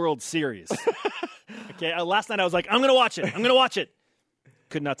into the World Series. Okay, last night I was like, I'm going to watch it.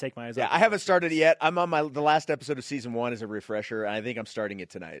 could not take my eyes off. I haven't started it yet. I'm on the last episode of season 1 as a refresher, and I think I'm starting it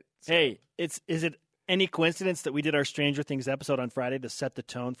tonight. So. Hey, is it any coincidence that we did our Stranger Things episode on Friday to set the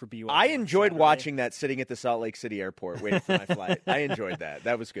tone for BYU? I enjoyed watching that sitting at the Salt Lake City airport waiting for my flight. I enjoyed that.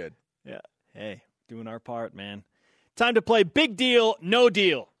 That was good. Yeah. Hey, doing our part, man. Time to play Big Deal, No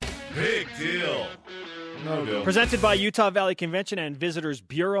Deal. Big deal. No deal. Presented by Utah Valley Convention and Visitors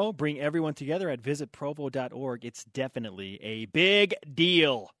Bureau. Bring everyone together at visitprovo.org. It's definitely a big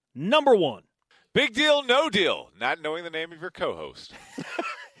deal. Number 1. Big deal, no deal. Not knowing the name of your co-host.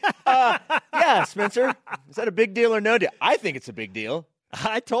 Yeah, Spencer. Is that a big deal or no deal? I think it's a big deal.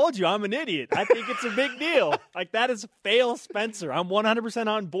 I told you I'm an idiot. I think it's a big deal. Like, that is fail Spencer. I'm 100%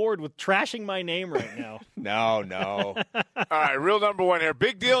 on board with trashing my name right now. No. All right, real number 1 here.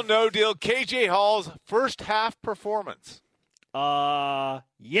 Big deal, no deal. KJ Hall's first half performance.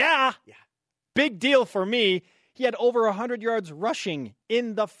 Yeah. Big deal for me. He had over 100 yards rushing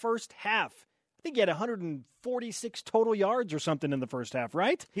in the first half. I think he had 146 total yards or something in the first half,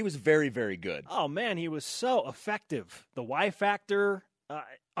 right? He was very, very good. Oh, man, he was so effective. The Y factor,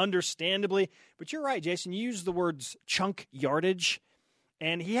 understandably. But you're right, Jason. You used the words chunk yardage.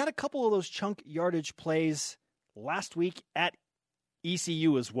 And he had a couple of those chunk yardage plays last week at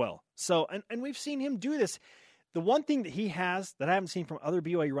ECU as well. So, and we've seen him do this. The one thing that he has that I haven't seen from other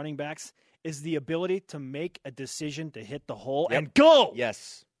BYU running backs is the ability to make a decision to hit the hole and go.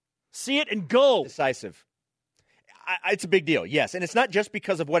 Yes. See it and go. Decisive. It's a big deal, yes. And it's not just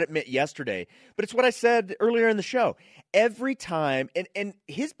because of what it meant yesterday, but it's what I said earlier in the show. Every time, and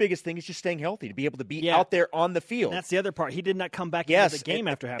his biggest thing is just staying healthy, to be able to be out there on the field. And that's the other part. He did not come back into the game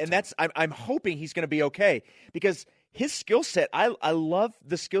after halftime. And that's I'm hoping he's going to be okay because his skill set, I love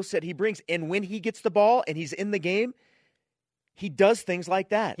the skill set he brings. And when he gets the ball and he's in the game, he does things like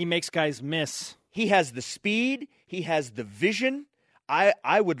that. He makes guys miss. He has the speed. He has the vision.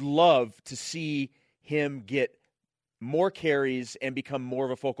 I would love to see him get more carries and become more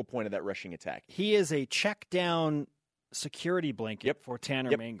of a focal point of that rushing attack. He is a check down security blanket for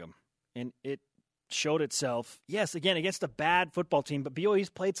Tanner Mangum. And it showed itself, yes, again, against a bad football team, but BYU's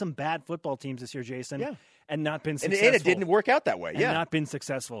played some bad football teams this year, Jason, and not been successful. And it didn't work out that way, and not been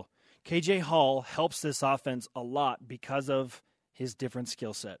successful. KJ Hall helps this offense a lot because of his different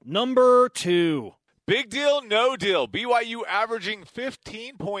skill set. Number 2. Big deal, no deal. BYU averaging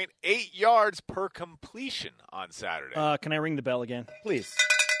 15.8 yards per completion on Saturday. Can I ring the bell again? Please.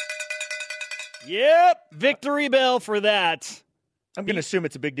 Yep, victory bell for that. I'm going to assume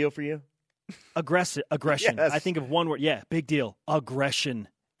it's a big deal for you. Aggression. Yes. I think of one word. Yeah, big deal. Aggression.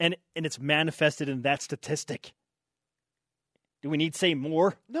 And it's manifested in that statistic. Do we need to say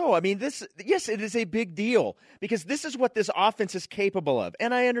more? No, I mean, yes, it is a big deal because this is what this offense is capable of.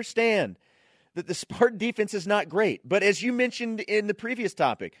 And I understand that the Spartan defense is not great. But as you mentioned in the previous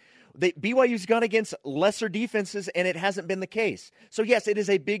topic, BYU's gone against lesser defenses, and it hasn't been the case. So, yes, it is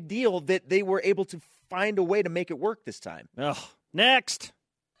a big deal that they were able to find a way to make it work this time. Next.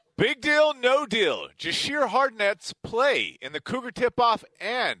 Big deal, no deal. Jashir Hardnett's play in the Cougar tip-off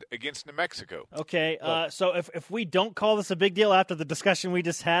and against New Mexico. Okay, so if we don't call this a big deal after the discussion we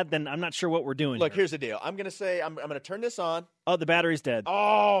just had, then I'm not sure what we're doing. Look, here. Here's the deal. I'm going to say I'm going to turn this on. Oh, the battery's dead.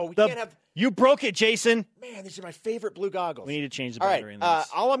 Oh, we can't have... You broke it, Jason. Man, these are my favorite blue goggles. We need to change the battery in this.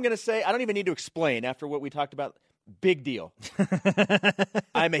 All I'm going to say, I don't even need to explain after what we talked about. Big deal.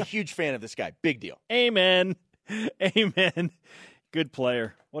 I'm a huge fan of this guy. Big deal. Amen. Amen. Good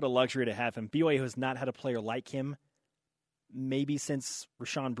player. What a luxury to have him. BYU has not had a player like him maybe since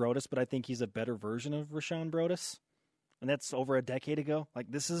Rashawn Brodus, but I think he's a better version of Rashawn Brodus. And that's over a decade ago.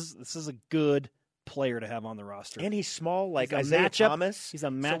 Like, this is a good player to have on the roster. And he's small, like he's Isaiah Thomas. He's a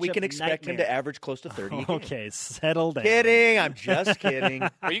matchup so we can expect him to average close to 30. Okay, settle down. Kidding. I'm just kidding.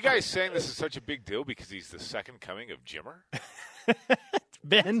 Are you guys saying this is such a big deal because he's the second coming of Jimmer?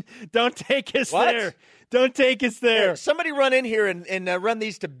 Ben, don't take us there. Don't take us there. Here, somebody run in here and run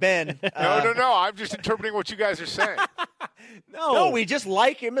these to Ben. No. I'm just interpreting what you guys are saying. No, we just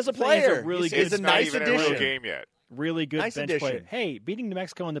like him as a player. He's a nice not even addition. a real game yet. Really good nice bench addition. player. Hey, beating New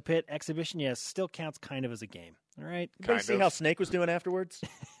Mexico in the pit exhibition, yes, still counts kind of as a game. All right? Did you see how Snake was doing afterwards?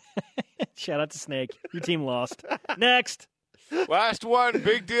 Shout out to Snake. Your team lost. Next. Last one,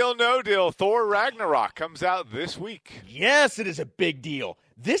 big deal, no deal. Thor Ragnarok comes out this week. Yes, it is a big deal.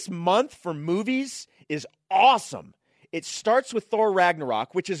 This month for movies is awesome. It starts with Thor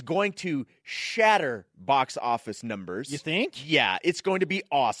Ragnarok, which is going to shatter box office numbers. You think? Yeah, it's going to be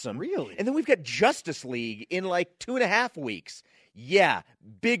awesome. Really? And then we've got Justice League in like 2.5 weeks. Yeah,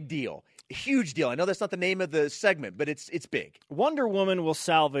 big deal. Huge deal. I know that's not the name of the segment, but it's big. Wonder Woman will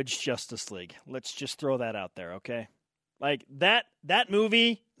salvage Justice League. Let's just throw that out there, okay? Like that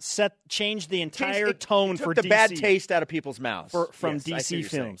movie changed the entire tone for the DC. bad taste out of people's mouths from Yes, I see DC what you're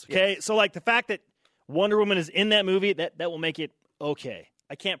films. saying. Okay, Yes. so like the fact that Wonder Woman is in that movie, that will make it okay.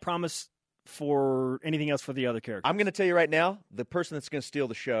 I can't promise for anything else for the other characters. I'm going to tell you right now, the person that's going to steal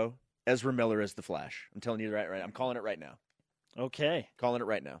the show, Ezra Miller as the Flash. I'm telling you right. I'm calling it right now. Okay, Calling it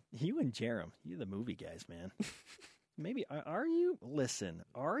right now. you and Jerem, you the movie guys, man. Maybe are you? Listen,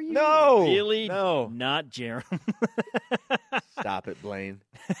 are you No, really no. not Jerem? Stop it, Blaine.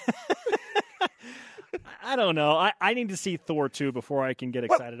 I don't know. I need to see Thor 2 before I can get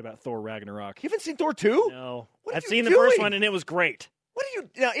excited about Thor Ragnarok. You haven't seen Thor 2? No. What are I've you seen the first doing? one, and it was great. What are you?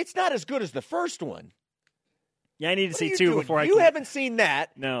 Now, it's not as good as the first one. Yeah, I need to What are see you 2 doing? before I You can. haven't seen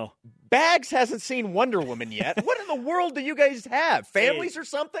that. No. Bags hasn't seen Wonder Woman yet. What in the world do you guys have? Families or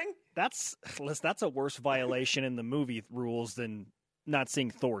something? That's a worse violation in the movie rules than not seeing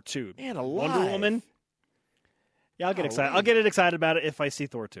Thor 2. Man alive. Wonder Woman? Yeah, I'll get excited. I'll get excited about it if I see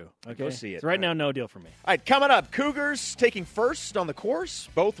Thor 2. Okay? Go see it. So right now, no deal for me. All right, coming up, Cougars taking first on the course,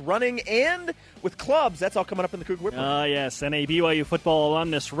 both running and with clubs. That's all coming up in the Cougar Whip. Yes, and a BYU football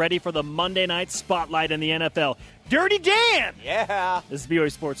alumnus ready for the Monday night spotlight in the NFL. Dirty Dan! Yeah. This is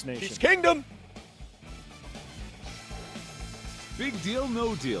BYU Sports Nation. Chiefs Kingdom. Big Deal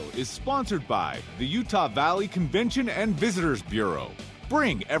No Deal is sponsored by the Utah Valley Convention and Visitors Bureau.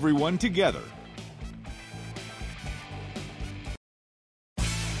 Bring everyone together.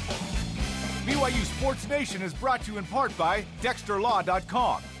 BYU Sports Nation is brought to you in part by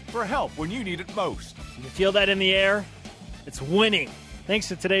DexterLaw.com for help when you need it most. You feel that in the air? It's winning. Thanks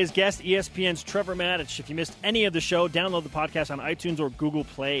to today's guest, ESPN's Trevor Matich. If you missed any of the show, download the podcast on iTunes or Google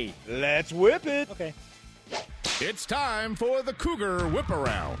Play. Let's whip it. Okay. It's time for the Cougar Whip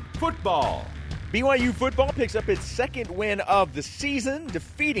Around. Football. BYU football picks up its second win of the season,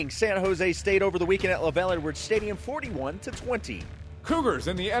 defeating San Jose State over the weekend at LaVell Edwards Stadium 41-20. Cougars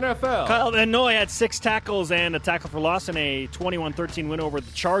in the NFL. Kyle Van Noy had 6 tackles and a tackle for loss in a 21-13 win over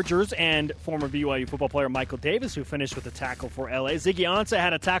the Chargers, and former BYU football player Michael Davis, who finished with a tackle for LA. Ziggy Ansah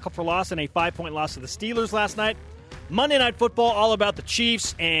had a tackle for loss and a 5-point loss to the Steelers last night. Monday Night Football, all about the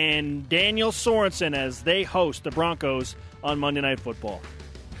Chiefs and Daniel Sorensen as they host the Broncos on Monday Night Football.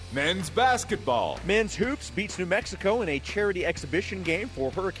 Men's basketball. Men's hoops beats New Mexico in a charity exhibition game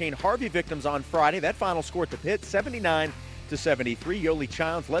for Hurricane Harvey victims on Friday. That final score at the pit, 79-73. Yoli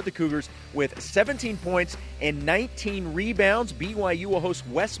Childs led the Cougars with 17 points and 19 rebounds. BYU will host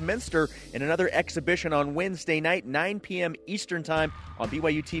Westminster in another exhibition on Wednesday night, 9 p.m. Eastern Time on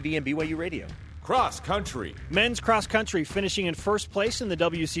BYU TV and BYU Radio. Cross country. Men's cross country finishing in first place in the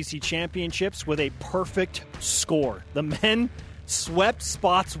WCC Championships with a perfect score. The men swept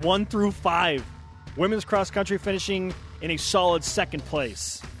spots 1 through 5. Women's cross country finishing in a solid second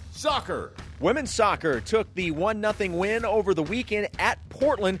place. Soccer. Women's soccer took the 1-0 win over the weekend at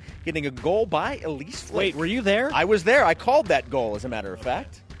Portland, getting a goal by Elise Flake. Wait, were you there? I was there. I called that goal, as a matter of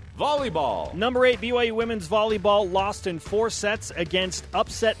fact. Volleyball. Number 8, BYU women's volleyball lost in 4 sets against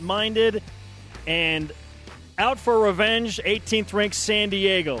upset-minded and out for revenge, 18th ranked San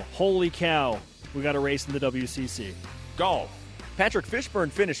Diego. Holy cow, we got a race in the WCC. Golf. Patrick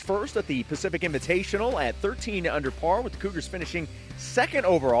Fishburne finished first at the Pacific Invitational at 13 under par, with the Cougars finishing second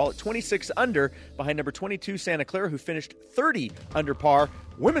overall at 26 under, behind number 22 Santa Clara, who finished 30 under par.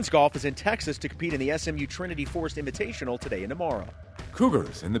 Women's golf is in Texas to compete in the SMU Trinity Forest Invitational today and tomorrow.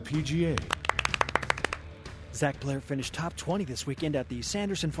 Cougars in the PGA. Zach Blair finished top 20 this weekend at the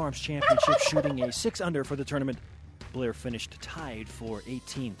Sanderson Farms Championship, shooting a 6 under for the tournament. Blair finished tied for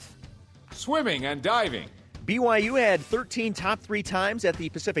 18th. Swimming and diving. BYU had 13 top 3 times at the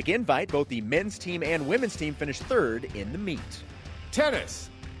Pacific Invite. Both the men's team and women's team finished third in the meet. Tennis.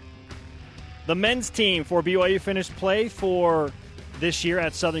 The men's team for BYU finished play for this year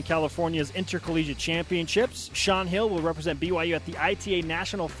at Southern California's Intercollegiate Championships. Sean Hill will represent BYU at the ITA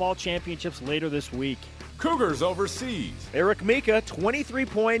National Fall Championships later this week. Cougars overseas. Eric Mika, 23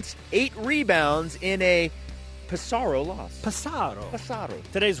 points, 8 rebounds in a Pissarro loss. Pissarro.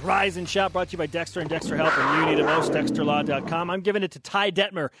 Today's Rise and Shout brought to you by Dexter and Dexter Help, and you need it most, DexterLaw.com. I'm giving it to Ty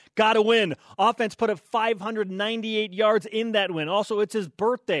Detmer. Got to win. Offense put up 598 yards in that win. Also, it's his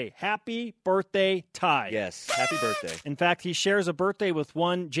birthday. Happy birthday, Ty. Yes, happy birthday. In fact, he shares a birthday with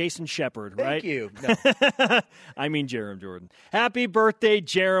one Jason Shepard, right? Thank you. No. I mean Jerem Jordan. Happy birthday,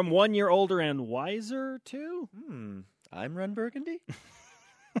 Jerem. 1 year older and wiser, too? I'm Ron Burgundy.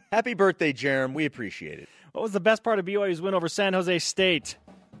 Happy birthday, Jerem. We appreciate it. What was the best part of BYU's win over San Jose State?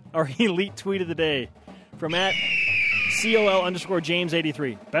 Our elite tweet of the day from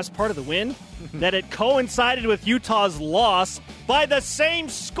COL_James83. Best part of the win? That it coincided with Utah's loss by the same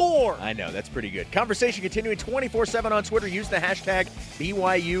score. I know, that's pretty good. Conversation continuing 24/7 on Twitter. Use the hashtag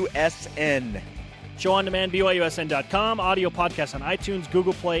BYUSN. Show on demand, BYUSN.com. Audio podcast on iTunes,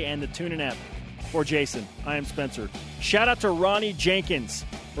 Google Play, and the TuneIn app. For Jason, I am Spencer. Shout out to Ronnie Jenkins.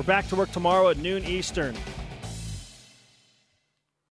 We're back to work tomorrow at noon Eastern